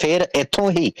ਦੀ ਤੇ ਫਿਰ ਇੱਥੋਂ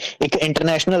ਹੀ ਇੱਕ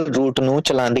ਇੰਟਰਨੈਸ਼ਨਲ ਰੂਟ ਨੂੰ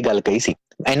ਚਲਾਉਣ ਦੀ ਗੱਲ ਕਹੀ ਸੀ।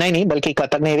 ਇੰਨਾ ਹੀ ਨਹੀਂ ਬਲਕਿ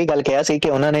ਕਤਰ ਨੇ ਇਹ ਵੀ ਗੱਲ ਕਿਹਾ ਸੀ ਕਿ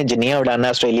ਉਹਨਾਂ ਨੇ ਜਿੰਨੀਆਂ ਉਡਾਨਾਂ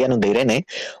ਆਸਟ੍ਰੇਲੀਆ ਨੂੰ ਦੇ ਰਹੇ ਨੇ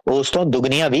ਉਸ ਤੋਂ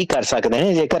ਦੁੱਗਣੀਆਂ ਵੀ ਕਰ ਸਕਦੇ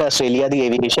ਨੇ ਜੇਕਰ ਆਸਟ੍ਰੇਲੀਆ ਦੀ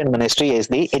ਏਵੀਏਸ਼ਨ ਮਿਨਿਸਟਰੀ ਇਸ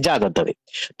ਦੀ ਇਜਾਜ਼ਤ ਦੇਵੇ,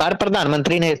 ਪਰ ਪ੍ਰਧਾਨ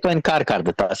ਮੰਤਰੀ ਨੇ ਇਸ ਤੋਂ ਇਨਕਾਰ ਕਰ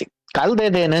ਦਿੱਤਾ ਸੀ। ਕੱਲ ਦੇ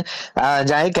ਦਿਨ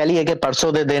ਜਾਂ ਇਹ ਕਹਿ ਲਈਏ ਕਿ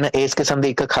ਪਰਸੋਂ ਦੇ ਦਿਨ ਇਸ ਕਿਸਮ ਦੀ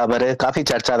ਇੱਕ ਖਬਰ ਕਾਫੀ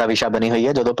ਚਰਚਾ ਦਾ ਵਿਸ਼ਾ ਬਣੀ ਹੋਈ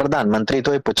ਹੈ। ਜਦੋਂ ਪ੍ਰਧਾਨ ਮੰਤਰੀ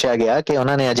ਤੋਂ ਇਹ ਪੁੱਛਿਆ ਗਿਆ ਕਿ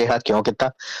ਉਹਨਾਂ ਨੇ ਅਜਿਹਾ ਕਿਉਂ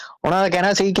ਕੀਤਾ, ਉਹਨਾਂ ਦਾ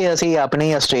ਕਹਿਣਾ ਸੀ ਕਿ ਅਸੀਂ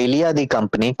ਆਪਣੀ ਆਸਟ੍ਰੇਲੀਆ ਦੀ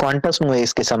ਕੰਪਨੀ ਕੁਆਂਟਸ ਨੂੰ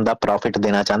ਇਸ ਕਿਸਮ ਦਾ ਪ੍ਰੋਫਿਟ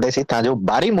ਦੇਣਾ ਚਾਹੁੰਦੇ ਸੀ ਤਾਂ ਜੋ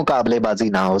ਬਾਹਰੀ ਮੁਕਾਬਲੇਬਾਜ਼ੀ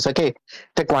ਨਾ ਹੋ ਸਕੇ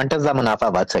ਤੇ ਕੁਆਂਟਸ ਦਾ ਮੁਨਾਫਾ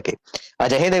ਵੱਧ ਸਕੇ।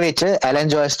 ਅਜਿਹੇ ਦੇ ਵਿੱਚ ਐਲਨ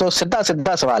ਜੋਇਸ ਤੋਂ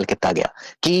ਸਿੱਧਾ ਸਵਾਲ ਕੀਤਾ ਗਿਆ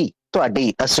ਕਿ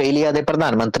ਤੁਹਾਡੀ ਆਸਟ੍ਰੇਲੀਆ ਦੇ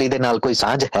ਪ੍ਰਧਾਨ ਮੰਤਰੀ ਦੇ ਨਾਲ ਕੋਈ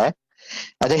ਸਾਂਝ ਹੈ?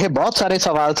 ਅਜਿਹੇ ਬਹੁਤ ਸਾਰੇ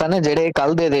ਸਵਾਲ ਸਨ ਜਿਹੜੇ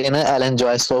ਕੱਲ ਦੇ ਦਿਨ ਐਲਨ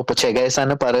ਜੋਇਸ ਤੋਂ ਪੁੱਛੇ ਗਏ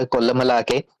ਸਨ, ਪਰ ਕੁੱਲ ਮਿਲਾ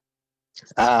ਕੇ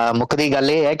ਮੁੱਕਦੀ ਗੱਲ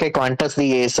ਇਹ ਹੈ ਕਿ ਕੁਆਂਟਸ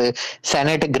ਦੀ ਇਸ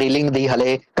ਸੈਨੇਟ ਗ੍ਰਿਲਿੰਗ ਦੀ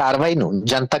ਹਲੇ ਕਾਰਵਾਈ ਨੂੰ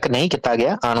ਜਨਤਕ ਨਹੀਂ ਕੀਤਾ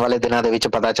ਗਿਆ। ਆਉਣ ਵਾਲੇ ਦਿਨਾਂ ਦੇ ਵਿੱਚ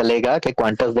ਪਤਾ ਚੱਲੇਗਾ ਕਿ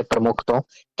ਕੁਆਂਟਸ ਦੇ ਪ੍ਰਮੁੱਖ ਤੋਂ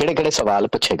ਕਿਹੜੇ ਸਵਾਲ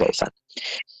ਪੁੱਛੇ ਗਏ ਸਨ।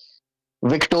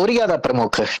 ਵਿਕਟੋਰੀਆ ਦਾ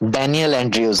ਪ੍ਰਮੁੱਖ ਡੈਨੀਅਲ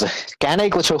ਐਂਡਰਿਊਜ਼ ਕਹਿਣਾ ਹੀ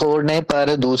ਕੁਛ ਹੋਰ ਨੇ,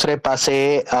 ਪਰ ਦੂਸਰੇ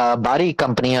ਪਾਸੇ ਬਾਹਰੀ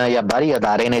ਕੰਪਨੀਆਂ ਜਾਂ ਬਾਹਰੀ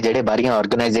ਅਦਾਰੇ ਨੇ ਜਿਹੜੇ ਬਾਹਰੀਆਂ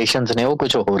ਆਰਗੇਨਾਈਜੇਸ਼ਨਸ ਨੇ ਉਹ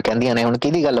ਕੁਛ ਹੋਰ ਕਹਿੰਦੀਆਂ ਨੇ। ਹੁਣ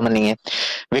ਕਿਹਦੀ ਗੱਲ ਮੰਨੀਏ?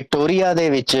 ਵਿਕਟੋਰੀਆ ਦੇ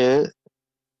ਵਿੱਚ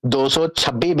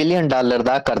 $226 ਬਿਲੀਅਨ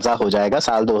ਦਾ ਕਰਜ਼ਾ ਹੋ ਜਾਏਗਾ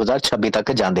ਸਾਲ 2026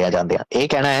 ਤੱਕ ਜਾਂਦਿਆਂ। ਇਹ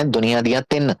ਕਹਿਣਾ ਹੈ ਦੁਨੀਆ ਦੀਆਂ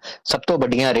 3 ਸਭ ਤੋਂ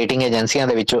ਵੱਡੀਆਂ ਰੇਟਿੰਗ ਏਜੰਸੀਆਂ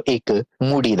ਦੇ ਵਿੱਚੋਂ ਇੱਕ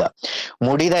ਮੂਡੀ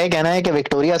ਦਾ ਇਹ ਕਹਿਣਾ ਹੈ ਕਿ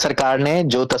ਵਿਕਟੋਰੀਆ ਸਰਕਾਰ ਨੇ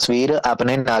ਜੋ ਤਸਵੀਰ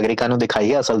ਆਪਣੇ ਨਾਗਰਿਕਾਂ ਨੂੰ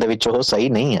ਦਿਖਾਈ ਹੈ ਅਸਲ ਦੇ ਵਿੱਚ ਉਹ ਸਹੀ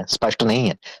ਨਹੀਂ ਹੈ, ਸਪਸ਼ਟ ਨਹੀਂ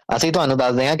ਹੈ। ਅਸੀਂ ਤੁਹਾਨੂੰ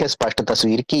ਦੱਸਦੇ ਹਾਂ ਕਿ ਸਪਸ਼ਟ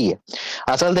ਤਸਵੀਰ ਕੀ ਹੈ।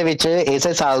 ਅਸਲ ਦੇ ਵਿੱਚ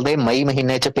ਇਸੇ ਸਾਲ ਦੇ ਮਈ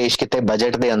ਮਹੀਨੇ 'ਚ ਪੇਸ਼ ਕੀਤੇ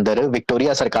ਬਜਟ ਦੇ ਅੰਦਰ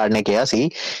ਵਿਕਟੋਰੀਆ ਸਰਕਾਰ ਨੇ ਕਿਹਾ ਸੀ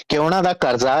ਕਿ ਉਹਨਾਂ ਦਾ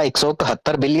ਕਰਜ਼ਾ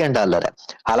 $171 ਬਿਲੀਅਨ ਹੈ।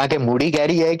 ਹਾਲਾਂਕਿ ਮੂਡੀ ਕਹਿ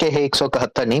ਰਹੀ ਹੈ ਕਿ ਇਹ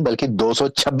 171 ਨਹੀਂ ਬਲਕਿ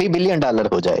 $226 ਬਿਲੀਅਨ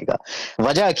ਹੋ ਜਾਏਗਾ।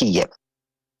 ਵਜ੍ਹਾ ਕੀ ਹੈ?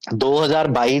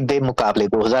 2022 ਦੇ ਮੁਕਾਬਲੇ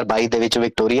 2022 ਦੇ ਵਿੱਚ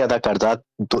ਵਿਕਟੋਰੀਆ ਦਾ ਕਰਜ਼ਾ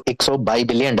 $122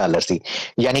 ਬਿਲੀਅਨ ਸੀ।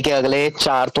 ਯਾਨੀ ਕਿ ਅਗਲੇ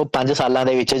 4 ਤੋਂ 5 ਸਾਲਾਂ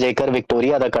ਦੇ ਵਿੱਚ ਜੇਕਰ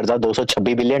ਵਿਕਟੋਰੀਆ ਦਾ ਕਰਜ਼ਾ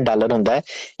 $226 ਬਿਲੀਅਨ ਹੁੰਦਾ ਹੈ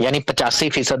ਯਾਨੀ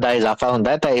 85% ਦਾ ਇਜ਼ਾਫਾ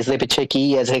ਹੁੰਦਾ ਹੈ ਤਾਂ ਇਸ ਦੇ ਪਿੱਛੇ ਕੀ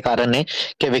ਐਸੇ ਕਾਰਨ ਨੇ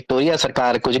ਕਿ ਵਿਕਟੋਰੀਆ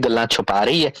ਸਰਕਾਰ ਕੁਝ ਗੱਲਾਂ ਛੁਪਾ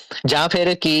ਰਹੀ ਹੈ ਜਾਂ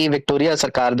ਫਿਰ ਕੀ ਵਿਕਟੋਰੀਆ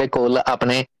ਸਰਕਾਰ ਦੇ ਕੋਲ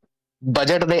ਆਪਣੇ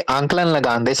ਬਜਟ ਦੇ ਆਂਕਲਨ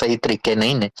ਲਗਾਉਣ ਦੇ ਸਹੀ ਤਰੀਕੇ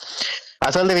ਨਹੀਂ ਨੇ।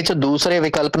 ਅਸਲ ਦੇ ਵਿੱਚ ਦੂਸਰੇ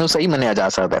ਵਿਕਲਪ ਨੂੰ ਸਹੀ ਮੰਨਿਆ ਜਾ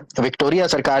ਸਕਦਾ ਹੈ। ਵਿਕਟੋਰੀਆ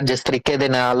ਸਰਕਾਰ ਜਿਸ ਤਰੀਕੇ ਦੇ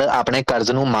ਨਾਲ ਆਪਣੇ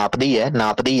ਕਰਜ਼ ਨੂੰ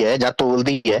ਨਾਪਦੀ ਹੈ ਜਾਂ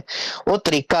ਤੋਲਦੀ ਹੈ ਉਹ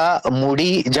ਤਰੀਕਾ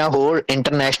ਮੂਡੀ ਜਾਂ ਹੋਰ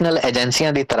ਇੰਟਰਨੈਸ਼ਨਲ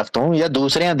ਏਜੰਸੀਆਂ ਦੀ ਤਰਫ ਤੋਂ ਜਾਂ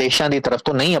ਦੂਸਰਿਆਂ ਦੇਸ਼ਾਂ ਦੀ ਤਰਫ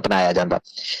ਤੋਂ ਨਹੀਂ ਅਪਣਾਇਆ ਜਾਂਦਾ।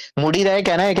 ਮੂਡੀ ਦਾ ਇਹ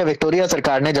ਕਹਿਣਾ ਹੈ ਕਿ ਵਿਕਟੋਰੀਆ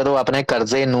ਸਰਕਾਰ ਨੇ ਜਦੋਂ ਆਪਣੇ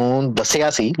ਕਰਜ਼ੇ ਨੂੰ ਦੱਸਿਆ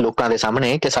ਸੀ ਲੋਕਾਂ ਦੇ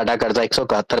ਸਾਹਮਣੇ ਕਿ ਸਾਡਾ ਕਰਜ਼ਾ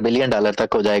 $171 ਬਿਲੀਅਨ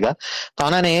ਤੱਕ ਹੋ ਜਾਏਗਾ ਤਾਂ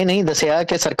ਉਹਨਾਂ ਨੇ ਇਹ ਨਹੀਂ ਦੱਸਿਆ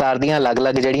ਕਿ ਸਰਕਾਰ ਦੀਆਂ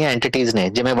ਅਲੱਗ-ਅਲੱਗ ਜਿਹੜੀਆਂ ਐਂਟੀਟੀਜ਼ ਨੇ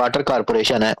ਜਿਵੇਂ ਵਾਟਰ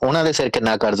ਕਾਰਪੋਰੇਸ਼ਨ ਹੈ ਉਹਨਾਂ ਦੇ ਸਿਰ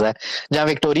ਕਿੰਨਾ ਕਰਜ਼ਾ ਹੈ ਜਾਂ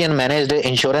ਵਿਕਟੋਰੀਅਨ ਮੈਨੇਜਡ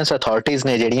ਇੰਸ਼ੋਰੈਂਸ ਅਥਾਰਟੀ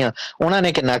ਨੇ ਜਿਹੜੀਆਂ ਉਹਨਾਂ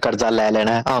ਨੇ ਕਿੰਨਾ ਕਰਜ਼ਾ ਲੈ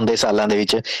ਲੈਣਾ ਹੈ ਆਉਂਦੇ ਸਾਲਾਂ ਦੇ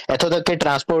ਵਿੱਚ। ਇੱਥੋਂ ਤੱਕ ਕਿ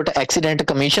ਟਰਾਂਸਪੋਰਟ ਐਕਸੀਡੈਂਟ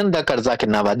ਕਮਿਸ਼ਨ ਦਾ ਕਰਜ਼ਾ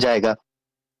ਕਿੰਨਾ ਵੱਧ ਜਾਏਗਾ।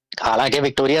 ਹਾਲਾਂਕਿ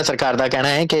ਵਿਕਟੋਰੀਆ ਸਰਕਾਰ ਦਾ ਕਹਿਣਾ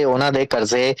ਹੈ ਕਿ ਉਹਨਾਂ ਦੇ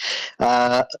ਕਰਜ਼ੇ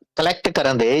ਕਲੈਕਟ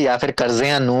ਕਰਨ ਦੇ ਜਾਂ ਫਿਰ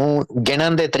ਕਰਜ਼ਿਆਂ ਨੂੰ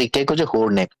ਗਿਣਨ ਦੇ ਤਰੀਕੇ ਕੁਝ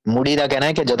ਹੋਰ ਨੇ। ਮੂਡੀ ਦਾ ਕਹਿਣਾ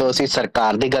ਹੈ ਕਿ ਜਦੋਂ ਅਸੀਂ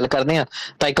ਸਰਕਾਰ ਦੀ ਗੱਲ ਕਰਦੇ ਹਾਂ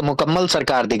ਤਾਂ ਇੱਕ ਮੁਕੰਮਲ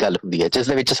ਸਰਕਾਰ ਦੀ ਗੱਲ ਹੁੰਦੀ ਹੈ ਜਿਸ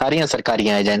ਦੇ ਵਿੱਚ ਸਾਰੀਆਂ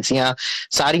ਸਰਕਾਰੀਆਂ ਏਜੰਸੀਆਂ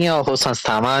ਸਾਰੀਆਂ ਉਹ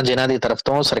ਸੰਸਥਾਵਾਂ ਜਿਨ੍ਹਾਂ ਦੀ ਤਰਫ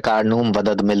ਤੋਂ ਸਰਕਾਰ ਨੂੰ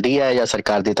ਮਦਦ ਮਿਲਦੀ ਹੈ ਜਾਂ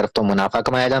ਸਰਕਾਰ ਦੀ ਤਰਫ ਤੋਂ ਮੁਨਾਫਾ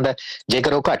ਕਮਾਇਆ ਜਾਂਦਾ ਹੈ।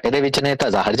 ਜੇਕਰ ਉਹ ਘਾਟੇ ਦੇ ਵਿੱਚ ਨੇ ਤਾਂ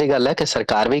ਜ਼ਾਹਰ ਜਿਹੀ ਗੱਲ ਹੈ ਕਿ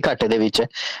ਸਰਕਾਰ ਵੀ ਘਾਟੇ ਦੇ ਵਿੱਚ।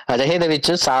 ਅਜਿਹੇ ਦੇ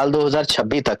ਵਿੱਚ ਸਾਲ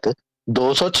 2026 ਤੱਕ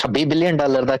 $226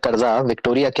 ਬਿਲੀਅਨ ਦਾ ਕਰਜ਼ਾ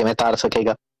ਵਿਕਟੋਰੀਆ ਕਿਵੇਂ ਤਾਰ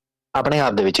ਸਕੇਗਾ? ਆਪਣੇ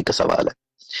ਆਪ ਦੇ ਵਿੱਚ ਇੱਕ ਸਵਾਲ ਹੈ।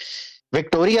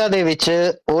 ਵਿਕਟੋਰੀਆ ਦੇ ਵਿੱਚ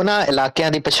ਉਹਨਾਂ ਇਲਾਕਿਆਂ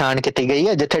ਦੀ ਪਛਾਣ ਕੀਤੀ ਗਈ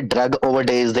ਹੈ ਜਿੱਥੇ ਡਰੱਗ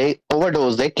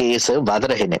ਓਵਰਡੋਜ਼ ਦੇ ਕੇਸ ਵੱਧ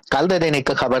ਰਹੇ ਨੇ। ਕੱਲ ਦੇ ਦਿਨ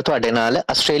ਇੱਕ ਖਬਰ ਤੁਹਾਡੇ ਨਾਲ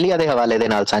ਆਸਟ੍ਰੇਲੀਆ ਦੇ ਹਵਾਲੇ ਦੇ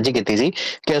ਨਾਲ ਸਾਂਝੀ ਕੀਤੀ ਸੀ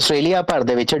ਕਿ ਆਸਟ੍ਰੇਲੀਆ ਭਰ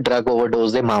ਦੇ ਵਿੱਚ ਡਰੱਗ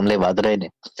ਓਵਰਡੋਜ਼ ਦੇ ਮਾਮਲੇ ਵੱਧ ਰਹੇ ਨੇ।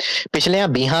 ਪਿਛਲੇ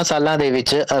 20 ਸਾਲਾਂ ਦੇ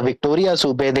ਵਿੱਚ ਵਿਕਟੋਰੀਆ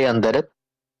ਸੂਬੇ ਦੇ ਅੰਦਰ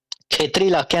ਖੇਤਰੀ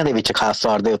ਇਲਾਕਿਆਂ ਦੇ ਵਿੱਚ ਖਾਸ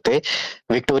ਤੌਰ ਦੇ ਉੱਤੇ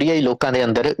ਵਿਕਟੋਰੀਆਈ ਲੋਕਾਂ ਦੇ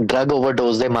ਅੰਦਰ ਡਰੱਗ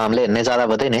ਓਵਰਡੋਜ਼ ਦੇ ਮਾਮਲੇ ਇੰਨੇ ਜ਼ਿਆਦਾ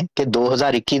ਵਧੇ ਨੇ ਕਿ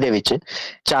 2021 ਦੇ ਵਿੱਚ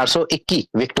 421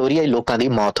 ਵਿਕਟੋਰੀਆਈ ਲੋਕਾਂ ਦੀ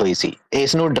ਮੌਤ ਹੋਈ ਸੀ।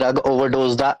 ਇਸ ਨੂੰ ਡਰੱਗ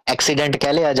ਓਵਰਡੋਜ਼ ਦਾ ਐਕਸੀਡੈਂਟ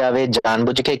ਕਹਿ ਲਿਆ ਜਾਵੇ,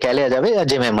 ਜਾਣਬੁੱਝ ਕੇ ਕਹਿ ਲਿਆ ਜਾਵੇ ਜਾਂ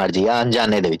ਜਿਵੇਂ ਮਰਜ਼ੀ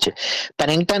ਅਣਜਾਣੇ ਦੇ ਵਿੱਚ।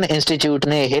 ਪੈਨਿੰਗਟਨ ਇੰਸਟੀਚਿਊਟ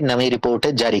ਨੇ ਇਹ ਨਵੀਂ ਰਿਪੋਰਟ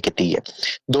ਜਾਰੀ ਕੀਤੀ ਹੈ।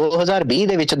 2020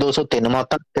 ਦੇ ਵਿੱਚ 203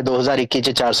 ਮੌਤਾਂ ਤੇ 2021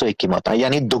 ਚ 421 ਮੌਤਾਂ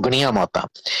ਯਾਨੀ ਦੁੱਗਣੀਆਂ ਮੌਤਾਂ।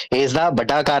 ਇਸ ਦਾ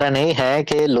ਵੱਡਾ ਕਾਰਨ ਇਹ ਹੈ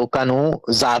ਕਿ ਲੋਕਾਂ ਨੂੰ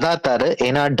ਜ਼ਿਆਦਾਤਰ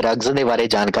ਇਹਨਾਂ ਡਰੱਗਸ ਦੇ ਬਾਰੇ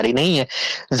ਜਾਣਕਾਰੀ ਨਹੀਂ ਹੈ।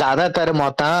 ਜ਼ਿਆਦਾਤਰ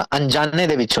ਮੌਤਾਂ ਅਣਜਾਣੇ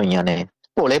ਦੇ ਵਿੱਚ ਹੋਈਆਂ ਨੇ,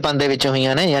 ਭੋਲੇਪਨ ਦੇ ਵਿੱਚ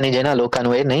ਹੋਈਆਂ ਨੇ, ਯਾਨੀ ਜਿਹਨਾਂ ਲੋਕਾਂ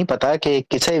ਨੂੰ ਇਹ ਨਹੀਂ ਪਤਾ ਕਿ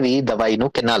ਕਿਸੇ ਵੀ ਦਵਾਈ ਨੂੰ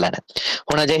ਕਿੰਨਾ ਲੈਣਾ।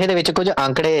 ਹੁਣ ਅਜਿਹੇ ਦੇ ਵਿੱਚ ਕੁਝ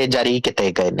ਅੰਕੜੇ ਜਾਰੀ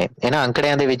ਕੀਤੇ ਗਏ ਨੇ। ਇਹਨਾਂ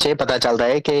ਅੰਕੜਿਆਂ ਦੇ ਵਿੱਚ ਇਹ ਪਤਾ ਚੱਲਦਾ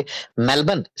ਹੈ ਕਿ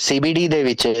ਮੈਲਬਨ CBD ਦੇ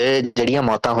ਵਿੱਚ ਜਿਹੜੀਆਂ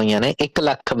ਮੌਤਾਂ ਹੋਈਆਂ ਨੇ 1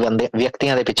 ਲੱਖ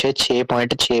ਵਿਅਕਤੀਆਂ ਦੇ ਪਿੱਛੇ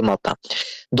 6.6 ਮੌਤਾਂ।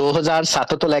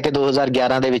 2007 ਤੋਂ ਲੈ ਕੇ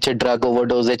 2011 ਦੇ ਵਿੱਚ ਡਰੱਗ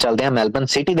ਓਵਰਡੋਜ਼ ਦੇ ਚੱਲਦਿਆਂ ਮੈਲਬਨ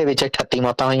ਸਿਟੀ ਦੇ ਵਿੱਚ 38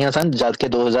 ਮੌਤਾਂ ਹੋਈਆਂ ਸਨ, ਜਦਕਿ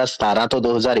 2017 ਤੋਂ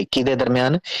 2021 ਦੇ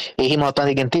ਦਰਮਿਆਨ ਇਹੀ ਮੌਤਾਂ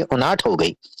ਦੀ ਗਿਣਤੀ 59 ਹੋ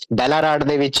ਗਈ। ਬੈਲਾਰਾਡ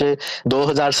ਦੇ ਵਿੱਚ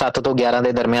 2007 ਤੋਂ 11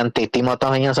 ਦੇ ਦਰਮਿਆਨ 33 ਮੌਤਾਂ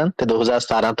ਹੋਈਆਂ ਸਨ ਤੇ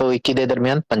 2017 ਤੋਂ 21 ਦੇ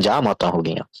ਦਰਮਿਆਨ 50 ਮੌਤਾਂ ਹੋ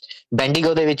ਗਈਆਂ।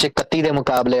 ਬੈਂਡੀਗੋ ਦੇ ਵਿੱਚ 31 ਦੇ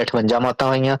ਮੁਕਾਬਲੇ 58 ਮੌਤਾਂ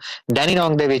ਹੋਈਆਂ।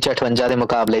 ਡੈਨੀਰੋਂਗ ਦੇ ਵਿੱਚ 58 ਦੇ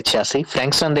ਮੁਕਾਬਲੇ 86,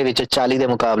 ਫਰੈਂਕਸਟਨ ਦੇ ਵਿੱਚ 40 ਦੇ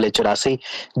ਮੁਕਾਬਲੇ 84,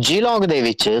 ਜੀਲੋਂਗ ਦੇ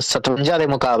ਵਿੱਚ 57 ਦੇ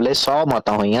ਮੁਕਾਬਲੇ 100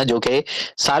 ਮੌਤਾਂ ਹੋਈਆਂ, ਜੋ ਕਿ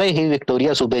ਸਾਰੇ ਹੀ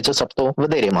ਵਿਕਟੋਰੀਆ ਸੂਬੇ 'ਚ ਸਭ ਤੋਂ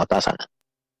ਵਧੇਰੇ ਮੌਤਾਂ ਸਨ।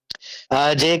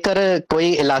 ਜੇਕਰ ਕੋਈ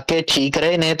ਇਲਾਕੇ ਠੀਕ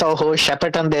ਰਹੇ ਨੇ ਤਾਂ ਉਹ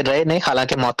ਸ਼ੈਪਰਟਨ ਦੇ ਰਹੇ ਨੇ।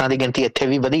 ਹਾਲਾਂਕਿ ਮੌਤਾਂ ਦੀ ਗਿਣਤੀ ਇੱਥੇ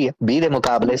ਵੀ ਵਧੀ ਹੈ, 20 ਦੇ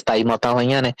ਮੁਕਾਬਲੇ 27 ਮੌਤਾਂ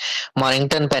ਹੋਈਆਂ ਨੇ।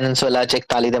 ਮੋਰਿੰਗਟਨ ਪੈਨਿਨਸੂਲਾ 'ਚ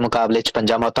 41 ਦੇ ਮੁਕਾਬਲੇ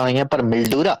 56 ਮੌਤਾਂ ਹੋਈਆਂ। ਪਰ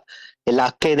ਮਿਲਡੂਰਾ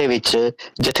ਇਲਾਕੇ ਦੇ ਵਿੱਚ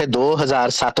ਜਿੱਥੇ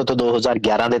 2007 ਤੋਂ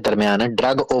 2011 ਦੇ ਦਰਮਿਆਨ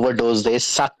ਡਰੱਗ ਓਵਰਡੋਜ਼ ਦੇ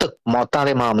 7 ਮੌਤਾਂ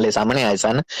ਦੇ ਮਾਮਲੇ ਸਾਹਮਣੇ ਆਏ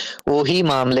ਸਨ, ਉਹੀ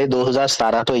ਮਾਮਲੇ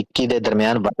 2017 ਤੋਂ 21 ਦੇ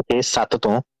ਦਰਮਿਆਨ ਵੱਧ ਕੇ 7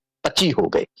 ਤੋਂ 25 ਹੋ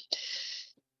ਗਏ।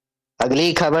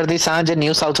 ਅਗਲੀ ਖਬਰ ਦੀ ਸਾਂਝ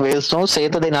ਨਿਊ ਸਾਊਥ ਵੇਲਸ ਤੋਂ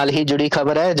ਸਿਹਤ ਦੇ ਨਾਲ ਹੀ ਜੁੜੀ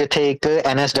ਖਬਰ ਹੈ, ਜਿੱਥੇ ਇੱਕ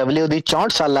NSW ਦੀ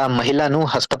 64 ਸਾਲਾ ਮਹਿਲਾ ਨੂੰ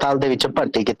ਹਸਪਤਾਲ ਦੇ ਵਿੱਚ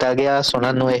ਭਰਤੀ ਕੀਤਾ ਗਿਆ।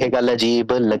 ਸੁਣਨ ਨੂੰ ਇਹ ਗੱਲ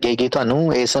ਅਜੀਬ ਲੱਗੇਗੀ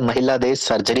ਤੁਹਾਨੂੰ। ਇਸ ਮਹਿਲਾ ਦੇ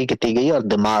ਸਰਜਰੀ ਕੀਤੀ ਗਈ ਔਰ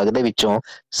ਦਿਮਾਗ ਦੇ ਵਿੱਚੋਂ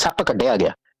ਸੱਪ ਕੱਢਿਆ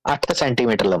ਗਿਆ 8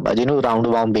 ਸੈਂਟੀਮੀਟਰ ਲੰਬਾ, ਜਿਹਨੂੰ ਰਾਉਂਡ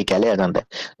ਵਾਰਮ ਵੀ ਕਹਿ ਲਿਆ ਜਾਂਦਾ।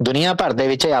 ਦੁਨੀਆ ਭਰ ਦੇ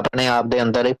ਵਿੱਚ ਆਪਣੇ ਆਪ ਦੇ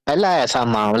ਅੰਦਰ ਪਹਿਲਾ ਐਸਾ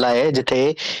ਮਾਮਲਾ ਹੈ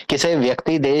ਜਿੱਥੇ ਕਿਸੇ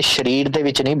ਵਿਅਕਤੀ ਦੇ ਸਰੀਰ ਦੇ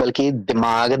ਵਿੱਚ ਨਹੀਂ ਬਲਕਿ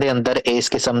ਦਿਮਾਗ ਦੇ ਅੰਦਰ ਇਸ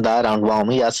ਕਿਸਮ ਦਾ ਰਾਉਂਡ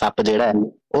ਵਾਰਮ ਜਾਂ ਸੱਪ ਜਿਹੜਾ ਹੈ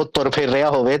ਉਹ ਤੁਰ ਫਿਰ ਰਿਹਾ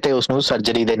ਹੋਵੇ ਤੇ ਉਸਨੂੰ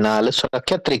ਸਰਜਰੀ ਦੇ ਨਾਲ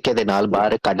ਸੁਰੱਖਿਅਤ ਤਰੀਕੇ ਦੇ ਨਾਲ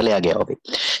ਬਾਹਰ ਕੱਢ ਲਿਆ ਗਿਆ ਹੋਵੇ।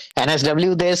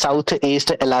 NSW ਦੇ ਸਾਊਥ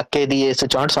ਈਸਟ ਇਲਾਕੇ ਦੀ ਇਸ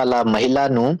 64 ਸਾਲਾ ਮਹਿਲਾ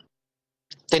ਨੂੰ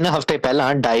 3 ਹਫ਼ਤੇ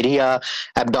ਪਹਿਲਾਂ ਡਾਇਰੀਆ,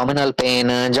 ਐਬਡੋਮੀਨਲ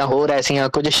ਪੇਨ ਜਾਂ ਹੋਰ ਐਸੀਆਂ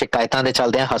ਕੁਝ ਸ਼ਿਕਾਇਤਾਂ ਦੇ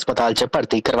ਚੱਲਦਿਆਂ ਹਸਪਤਾਲ 'ਚ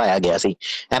ਭਰਤੀ ਕਰਵਾਇਆ ਗਿਆ ਸੀ।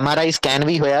 MRI ਸਕੈਨ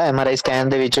ਵੀ ਹੋਇਆ। MRI ਸਕੈਨ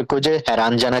ਦੇ ਵਿੱਚ ਕੁਝ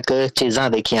ਹੈਰਾਨਜਨਕ ਚੀਜ਼ਾਂ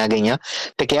ਦੇਖੀਆਂ ਗਈਆਂ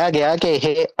ਤੇ ਕਿਹਾ ਗਿਆ ਕਿ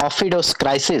ਇਹ ਆਫੀਡੋਸ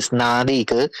ਕ੍ਰਾਈਸਿਸ ਨਾਂ ਦੀ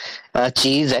ਇੱਕ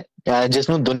ਚੀਜ਼ ਹੈ, ਜਿਸ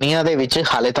ਨੂੰ ਦੁਨੀਆ ਦੇ ਵਿੱਚ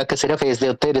ਹਾਲੇ ਤੱਕ ਸਿਰਫ ਇਸ ਦੇ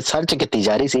ਉੱਤੇ ਰਿਸਰਚ ਕੀਤੀ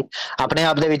ਜਾ ਰਹੀ ਸੀ। ਆਪਣੇ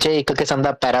ਆਪ ਦੇ ਵਿੱਚ ਇੱਕ ਕਿਸਮ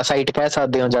ਦਾ ਪੈਰਾਸਾਈਟ ਕਹਿ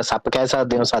ਸਕਦੇ ਹੋ ਜਾਂ ਸੱਪ ਕਹਿ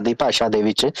ਸਕਦੇ ਹੋ ਸਾਦੀ ਭਾਸ਼ਾ ਦੇ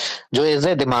ਵਿੱਚ, ਜੋ ਇਸ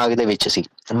ਦੇ ਦਿਮਾਗ ਦੇ ਵਿੱਚ ਸੀ।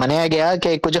 ਮੰਨਿਆ ਗਿਆ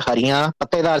ਕਿ ਕੁਝ ਹਰੀਆਂ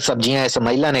ਪੱਤੇਦਾਰ ਸਬਜ਼ੀਆਂ ਇਸ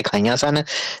ਮਹਿਲਾ ਨੇ ਖਾਈਆਂ ਸਨ,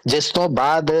 ਜਿਸ ਤੋਂ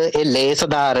ਬਾਅਦ ਇਹ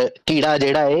ਲੇਸਦਾਰ ਕੀੜਾ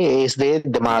ਜਿਹੜਾ ਹੈ ਇਸ ਦੇ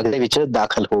ਦਿਮਾਗ ਦੇ ਵਿੱਚ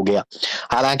ਦਾਖਲ ਹੋ ਗਿਆ।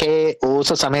 ਹਾਲਾਂਕਿ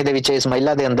ਉਸ ਸਮੇਂ ਦੇ ਵਿੱਚ ਇਸ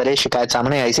ਮਹਿਲਾ ਦੇ ਅੰਦਰ ਇਹ ਸ਼ਿਕਾਇਤ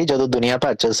ਸਾਹਮਣੇ ਆਈ ਸੀ ਜਦੋਂ ਦੁਨੀਆ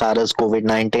ਭਰ 'ਚ ਸਾਰਸ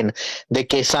ਕੋਵਿਡ-19 ਦੇ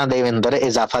ਕੇਸਾਂ ਦੇ ਅੰਦਰ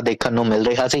ਇਜ਼ਾਫਾ ਦੇਖਣ ਨੂੰ ਮਿਲ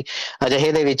ਰਿਹਾ ਸੀ।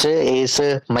 ਅਜਿਹੇ ਦੇ ਵਿੱਚ ਇਸ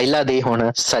ਮਹਿਲਾ ਦੀ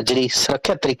ਹੁਣ ਸਰਜਰੀ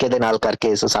ਸੁਰੱਖਿਅਤ ਤਰੀਕੇ ਦੇ ਨਾਲ ਕਰਕੇ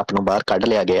ਇਸ ਸੱਪ ਨੂੰ ਬਾਹਰ ਕੱਢ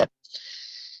ਲਿਆ ਗਿਆ।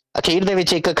 ਅਖੀਰ ਦੇ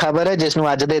ਵਿੱਚ ਇੱਕ ਖਬਰ ਹੈ ਜਿਸ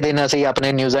ਨੂੰ ਅੱਜ ਦੇ ਦਿਨ ਅਸੀਂ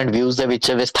ਆਪਣੇ ਨਿਊਜ਼ ਐਂਡ ਵਿਊਜ਼ ਦੇ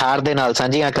ਵਿੱਚ ਵਿਸਥਾਰ ਦੇ ਨਾਲ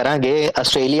ਸਾਂਝੀਆਂ ਕਰਾਂਗੇ।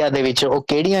 ਆਸਟ੍ਰੇਲੀਆ ਦੇ ਵਿੱਚ ਉਹ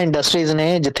ਕਿਹੜੀਆਂ ਇੰਡਸਟਰੀਜ਼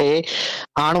ਨੇ ਜਿੱਥੇ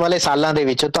ਆਉਣ ਵਾਲੇ ਸਾਲਾਂ ਦੇ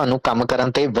ਵਿੱਚ ਤੁਹਾਨੂੰ ਕੰਮ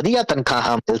ਕਰਨ ਤੇ ਵਧੀਆ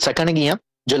ਤਨਖਾਹਾਂ ਮਿਲ ਸਕਣਗੀਆਂ।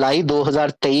 ਜੁਲਾਈ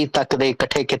 2023 ਤੱਕ ਦੇ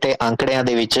ਇਕੱਠੇ ਕੀਤੇ ਅੰਕੜਿਆਂ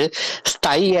ਦੇ ਵਿੱਚ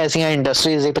 27 ਐਸੀਆਂ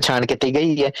ਇੰਡਸਟਰੀਜ਼ ਦੀ ਪਛਾਣ ਕੀਤੀ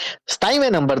ਗਈ ਹੈ।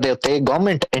 27ਵੇਂ ਨੰਬਰ ਦੇ ਉੱਤੇ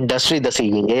ਗਵਰਨਮੈਂਟ ਇੰਡਸਟਰੀ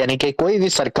ਦੱਸੀ ਗਈ ਹੈ, ਯਾਨੀ ਕਿ ਕੋਈ ਵੀ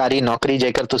ਸਰਕਾਰੀ ਨੌਕਰੀ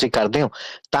ਜੇਕਰ ਤੁਸੀਂ ਕਰਦੇ ਹੋ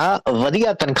ਤਾਂ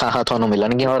ਵਧੀਆ ਤਨਖਾਹਾਂ ਤੁਹਾਨੂੰ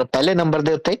ਮਿਲਣਗੀਆਂ। ਔਰ ਪਹਿਲੇ ਨੰਬਰ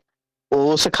ਦੇ ਉੱਤੇ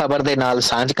ਉਸ ਖਬਰ ਦੇ ਨਾਲ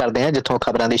ਸਾਂਝ ਕਰਦੇ ਹਾਂ ਜਿੱਥੋਂ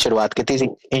ਖਬਰਾਂ ਦੀ ਸ਼ੁਰੂਆਤ ਕੀਤੀ ਸੀ,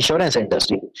 ਇੰਸ਼ੋਰੈਂਸ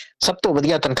ਇੰਡਸਟਰੀ। ਸਭ ਤੋਂ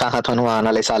ਵਧੀਆ ਤਨਖਾਹਾਂ ਤੁਹਾਨੂੰ ਆਉਣ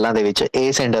ਵਾਲੇ ਸਾਲਾਂ ਦੇ ਵਿੱਚ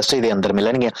ਇਸ ਇੰਡਸਟਰੀ ਦੇ ਅੰਦਰ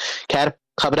ਮਿਲਣਗੀਆਂ। ਖੈਰ,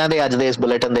 ਖਬਰਾਂ ਦੇ ਅੱਜ ਦੇ ਇਸ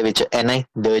ਬੁਲੇਟਿਨ ਦੇ ਵਿੱਚ ਇੰਨਾ ਹੀ।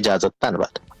 ਦਿਓ ਇਜਾਜ਼ਤ।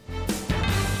 ਧੰਨਵਾਦ।